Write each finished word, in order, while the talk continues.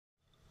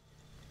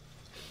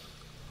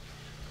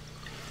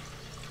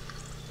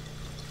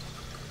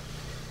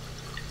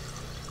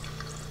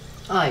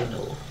I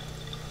know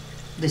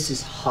this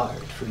is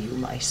hard for you,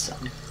 my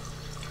son,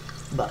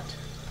 but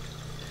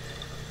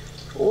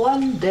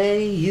one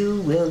day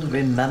you will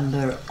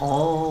remember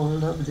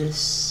all of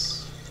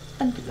this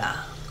and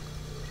laugh.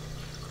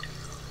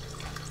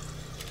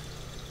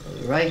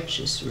 The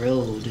righteous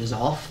road is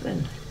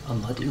often a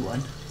muddy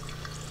one,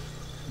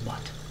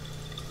 but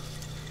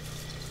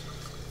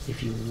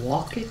if you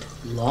walk it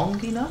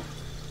long enough,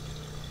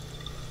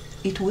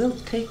 it will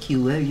take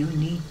you where you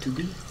need to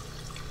be.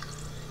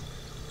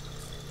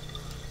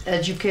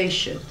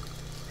 Education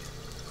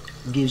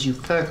gives you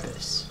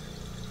purpose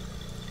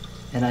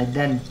and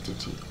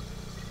identity.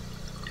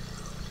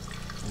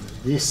 And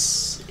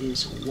this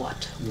is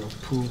what will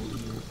pull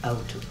you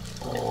out of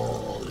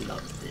all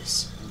of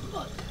this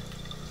mud,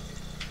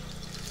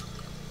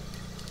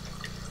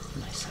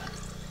 my son.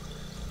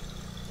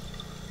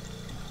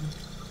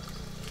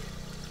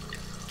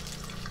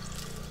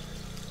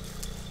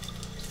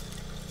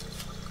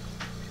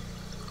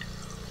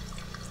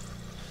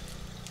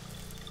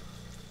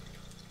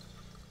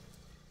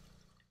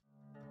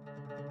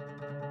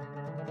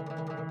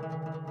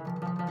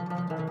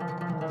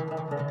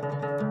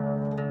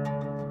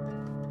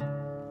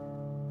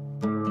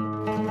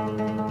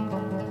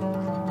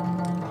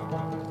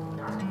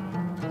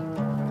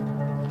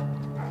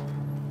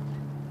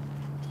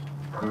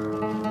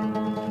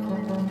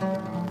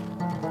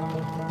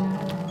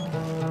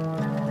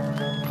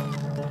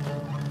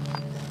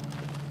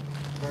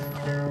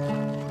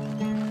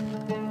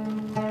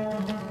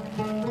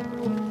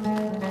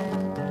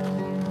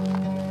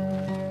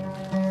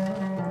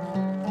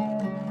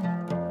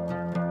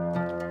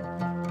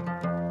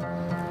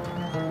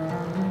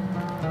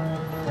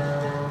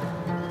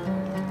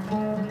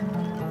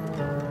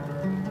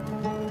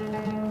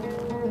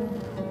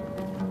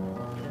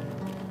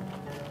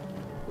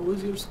 How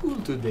was your school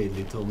today,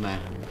 little man?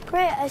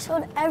 Great, I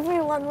showed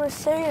everyone where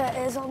Syria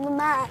is on the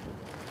map.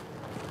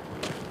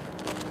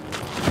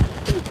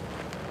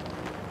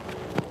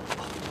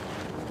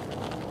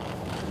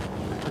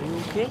 Are you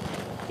okay?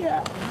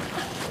 Yeah.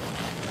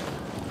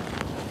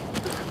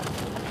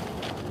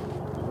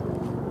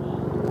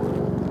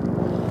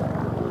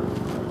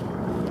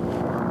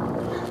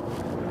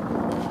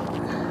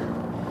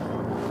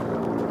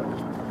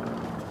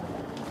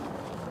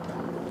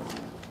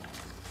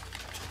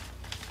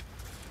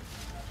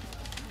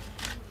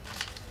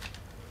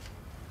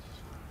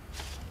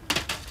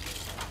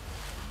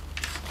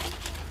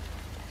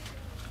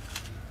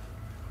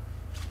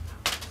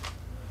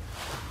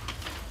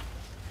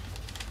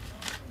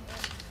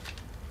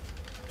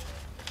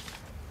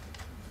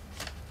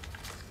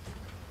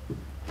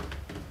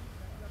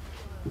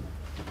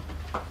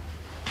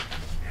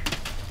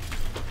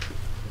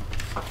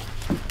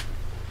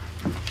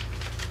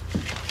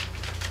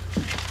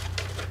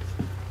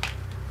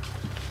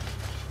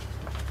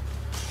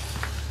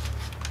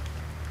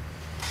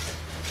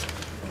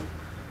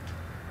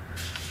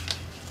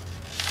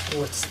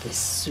 What's this,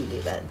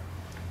 Sullivan?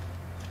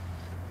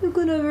 You're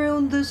gonna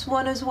ruin this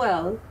one as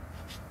well?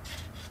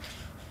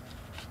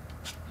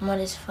 Mud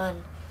is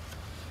fun.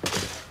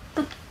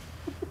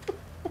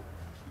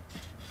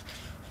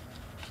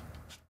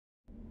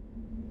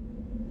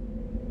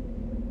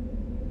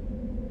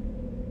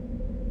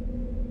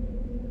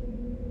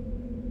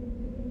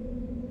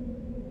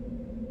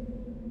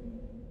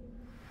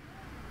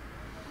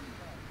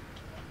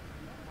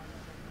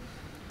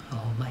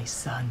 Oh, my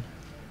son.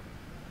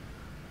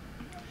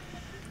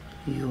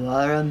 You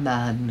are a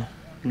man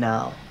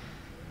now.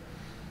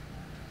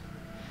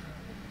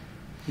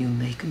 You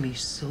make me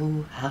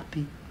so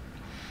happy.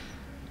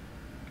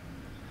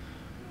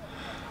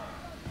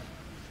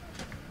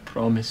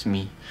 Promise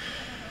me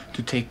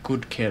to take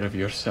good care of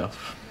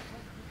yourself.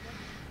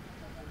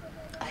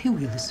 I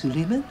will,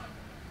 Suleiman.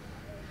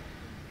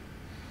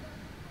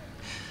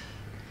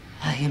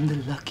 I am the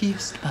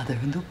luckiest mother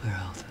in the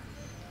world.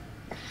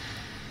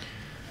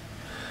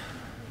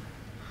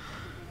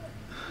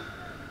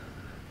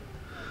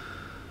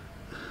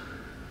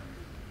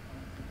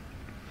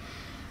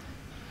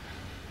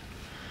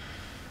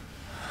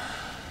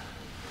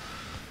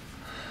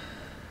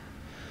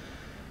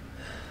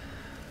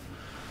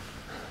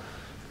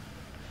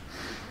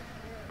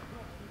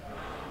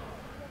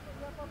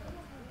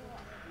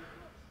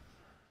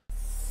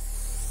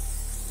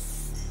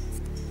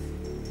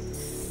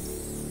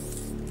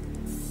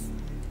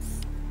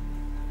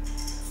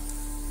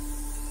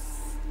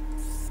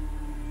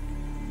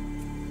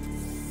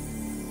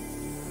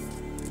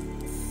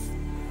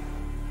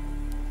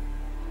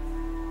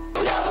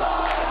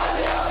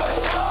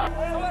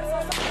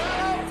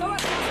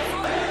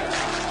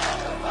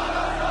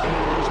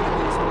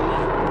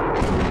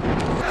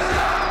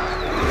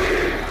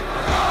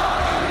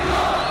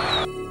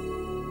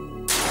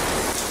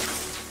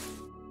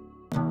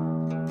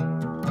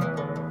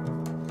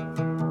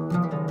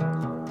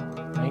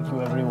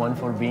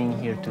 For being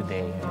here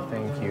today.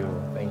 Thank you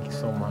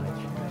so much.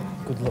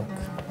 Good luck.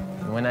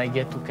 When I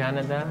get to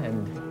Canada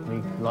and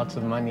make lots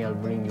of money, I'll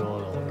bring you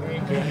all over.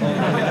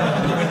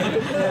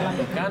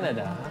 To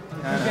Canada.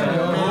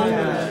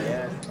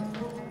 Yes.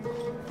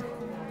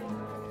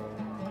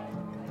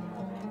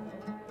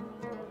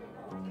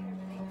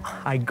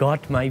 I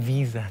got my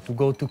visa to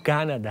go to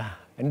Canada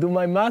and do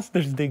my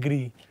master's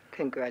degree.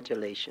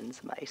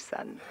 Congratulations, my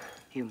son.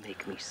 You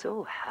make me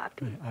so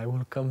happy. I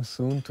will come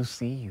soon to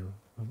see you,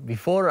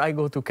 before I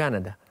go to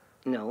Canada.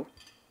 No,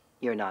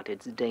 you're not.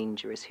 It's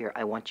dangerous here.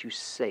 I want you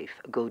safe.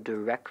 Go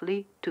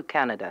directly to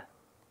Canada.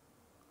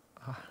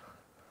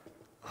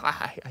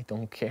 I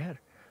don't care.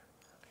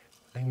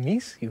 I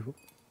miss you.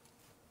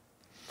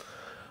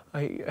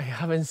 I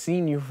haven't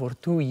seen you for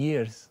 2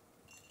 years.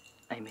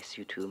 I miss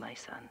you too, my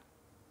son.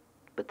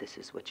 But this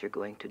is what you're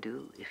going to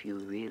do if you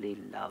really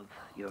love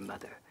your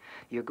mother.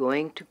 You're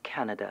going to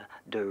Canada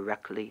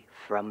directly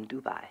from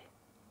Dubai.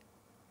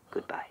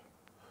 Goodbye.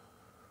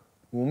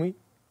 Umi?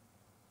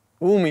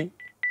 Umi?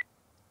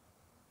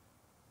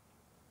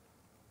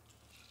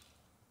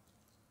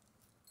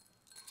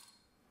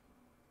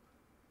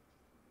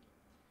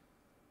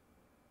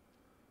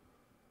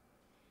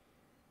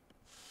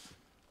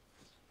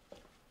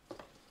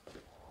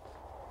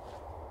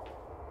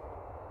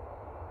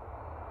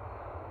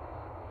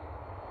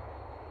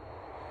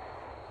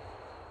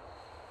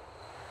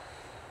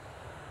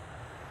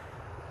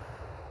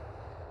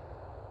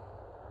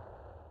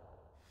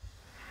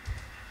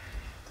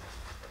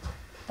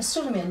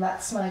 Astronomy, and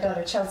that's my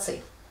daughter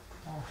Chelsea.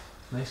 Oh,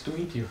 nice to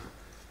meet you.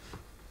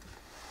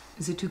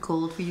 Is it too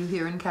cold for you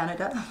here in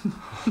Canada?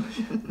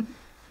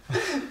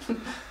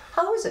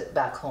 How is it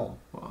back home?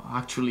 Well,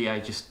 actually, I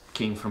just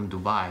came from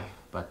Dubai,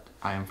 but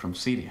I am from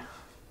Syria.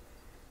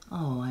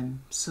 Oh,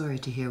 I'm sorry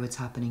to hear what's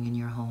happening in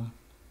your home.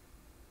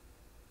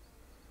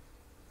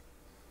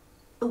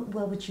 Oh,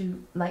 well, would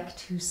you like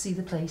to see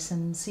the place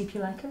and see if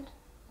you like it?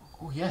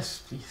 Oh,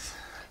 yes, please.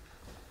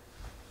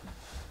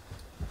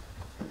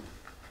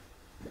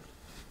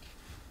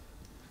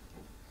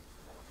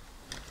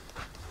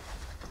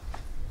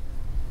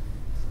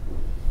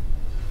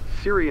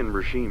 Syrian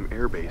regime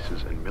air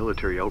bases and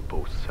military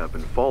outposts have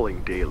been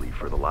falling daily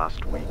for the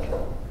last week.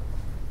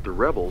 The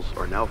rebels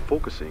are now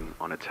focusing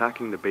on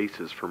attacking the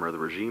bases from where the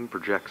regime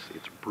projects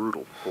its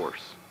brutal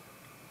force.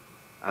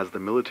 As the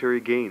military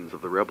gains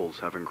of the rebels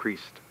have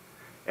increased,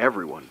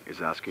 everyone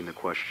is asking the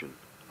question,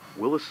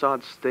 will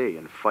Assad stay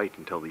and fight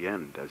until the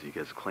end as he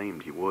has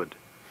claimed he would,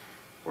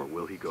 or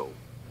will he go?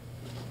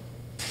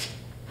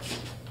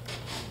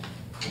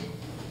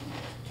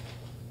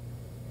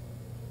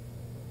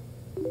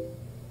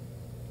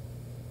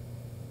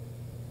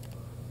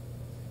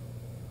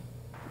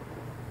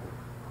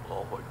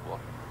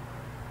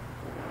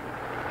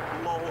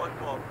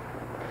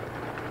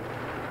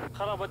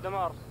 خراب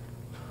الدمار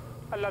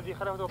الذي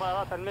خلفته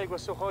طائرات الميغ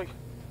والسخوي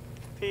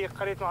في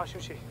قرية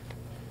معشوشي.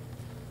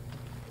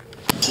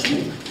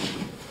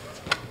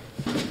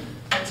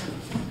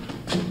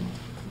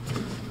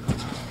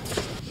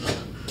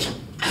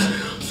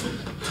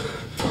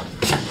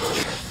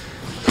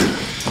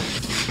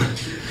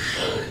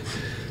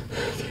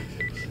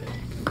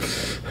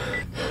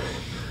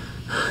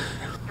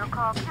 Your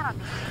call cannot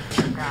be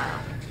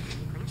dialed.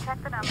 Please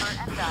check the number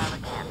and dial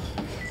again.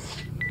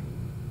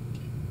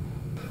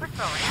 We're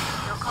sorry,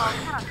 your call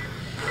cannot be.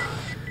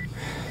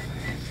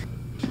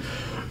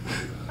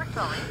 We're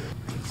sorry,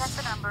 please check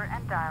the number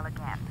and dial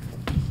again.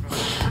 This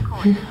is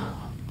recorded.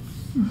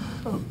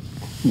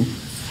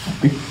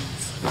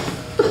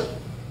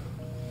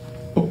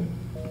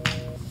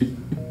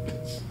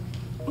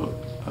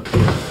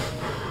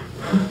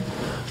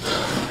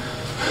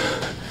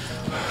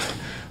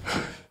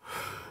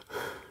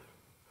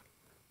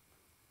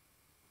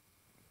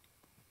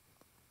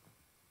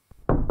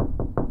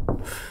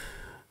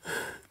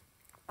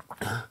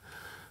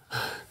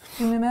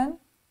 Man?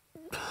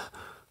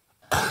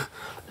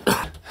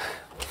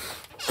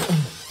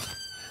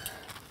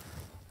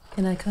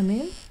 Can I come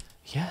in?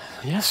 Yeah,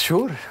 yes,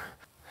 sure.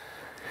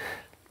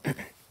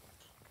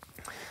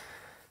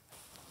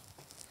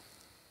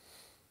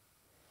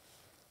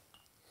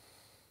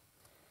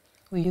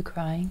 Were you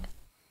crying?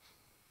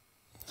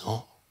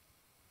 No.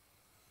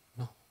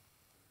 No.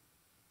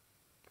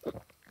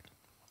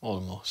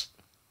 Almost.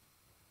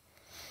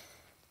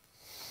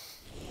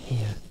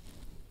 Here.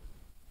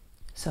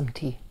 Some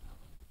tea.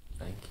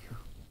 Thank you.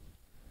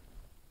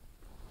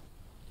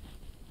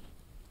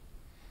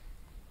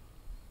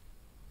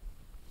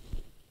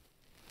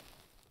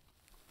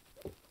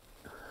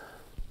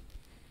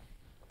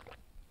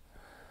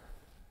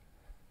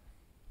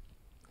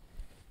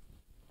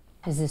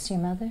 Is this your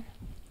mother?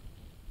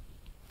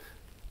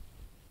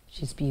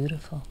 She's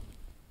beautiful.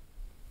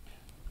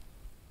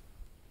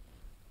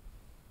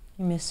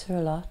 You miss her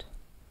a lot?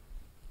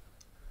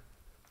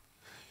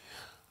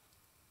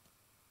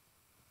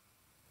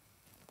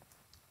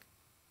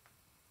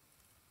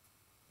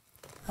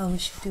 How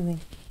is she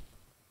doing?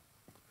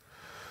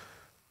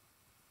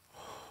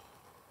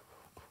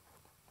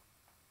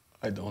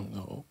 I don't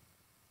know.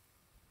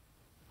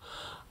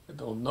 I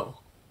don't know.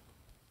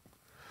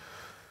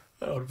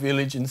 Our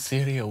village in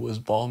Syria was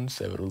bombed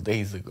several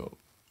days ago,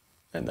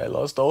 and I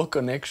lost all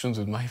connections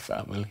with my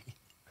family.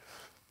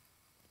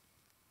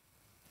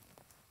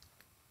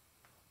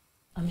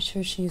 I'm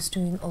sure she is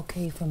doing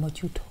okay from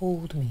what you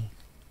told me.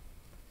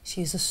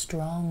 She is a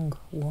strong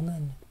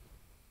woman.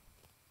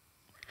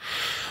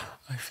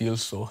 I feel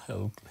so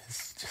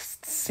helpless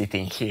just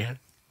sitting here.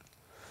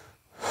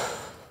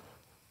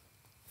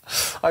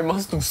 I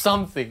must do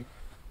something.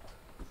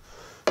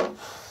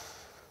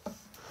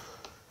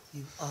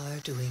 You are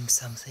doing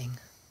something.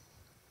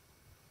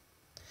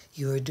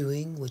 You are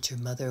doing what your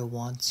mother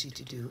wants you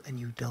to do, and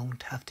you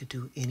don't have to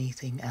do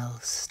anything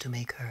else to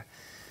make her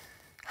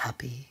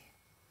happy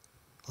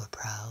or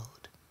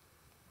proud,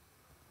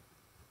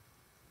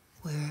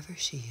 wherever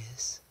she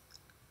is.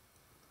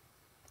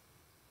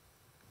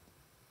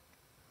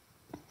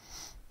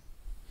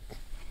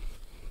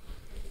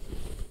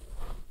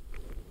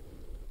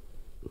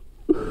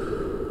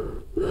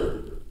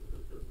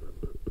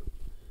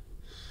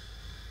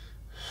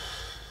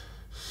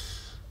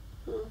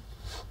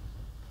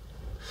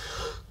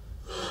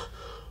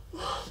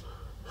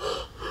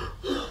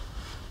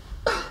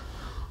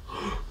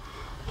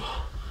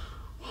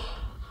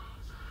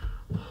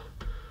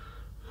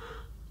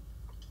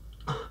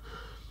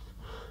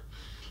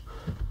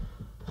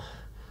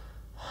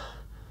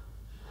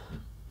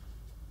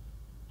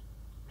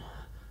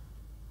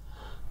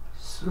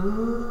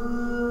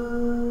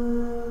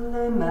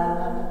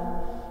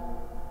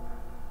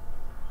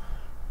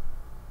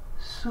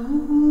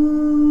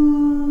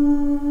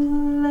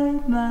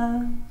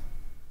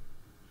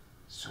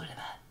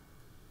 Suleiman,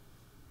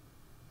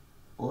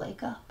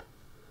 wake up.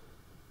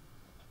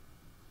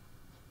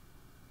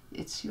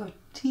 It's your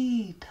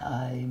tea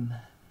time,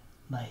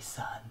 my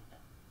son.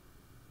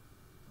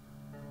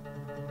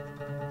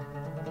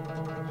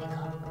 Wake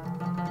up.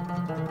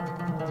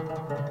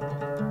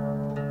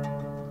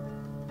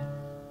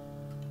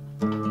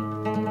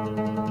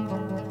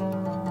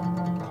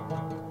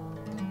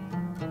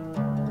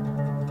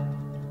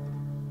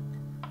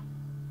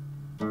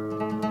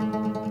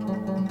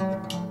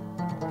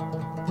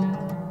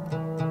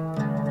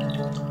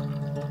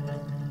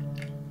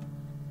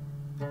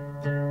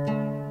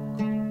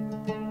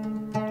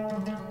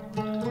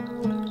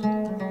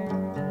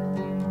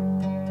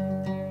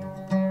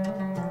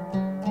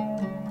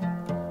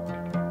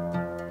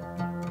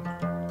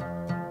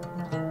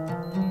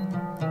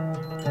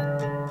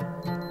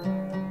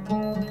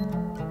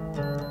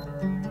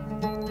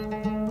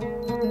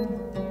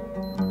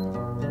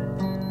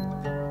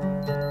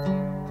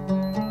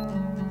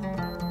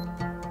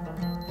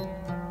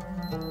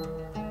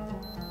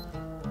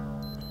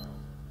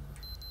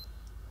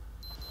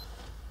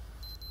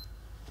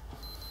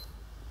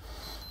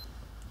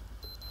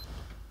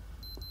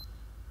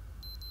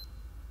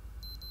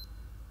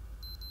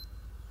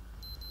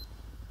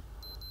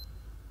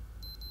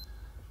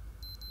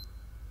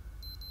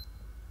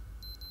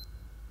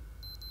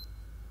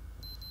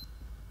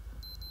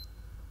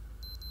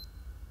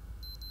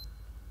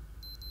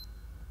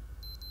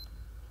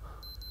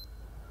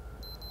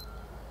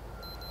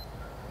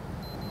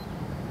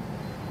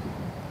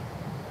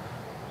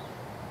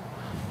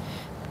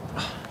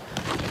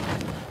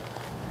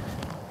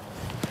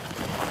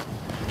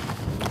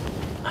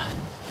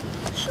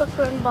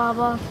 شكرا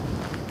بابا.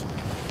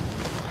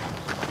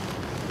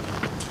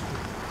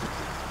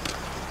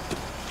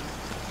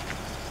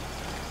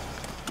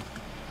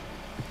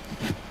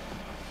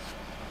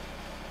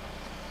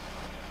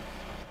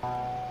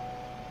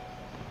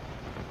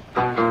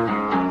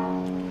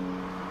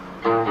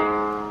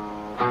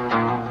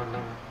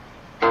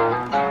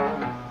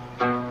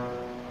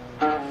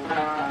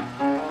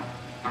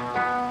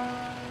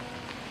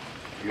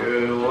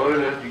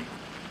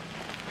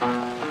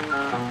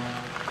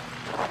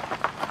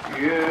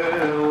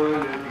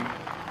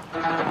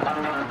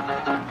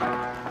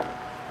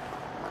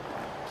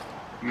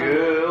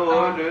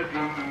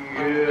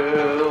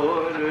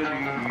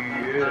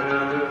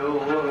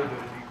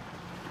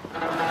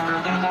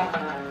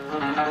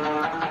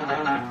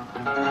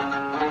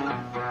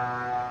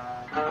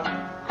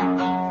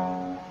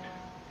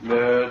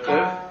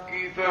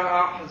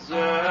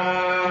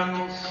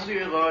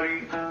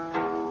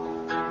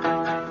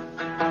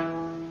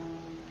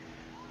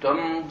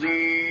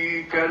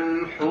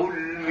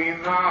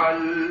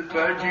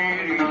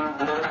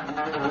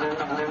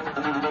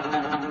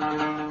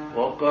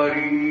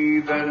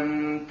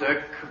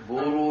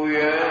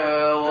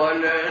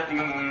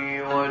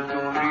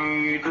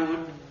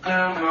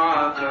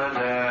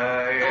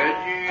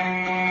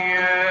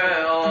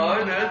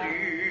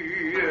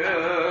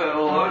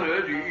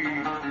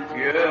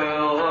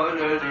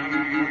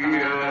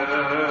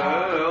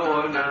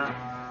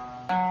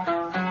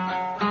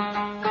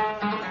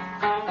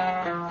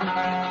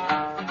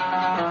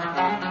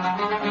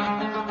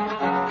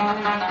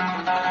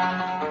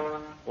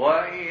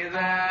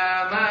 وإذا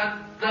ما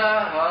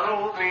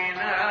الدهر بنا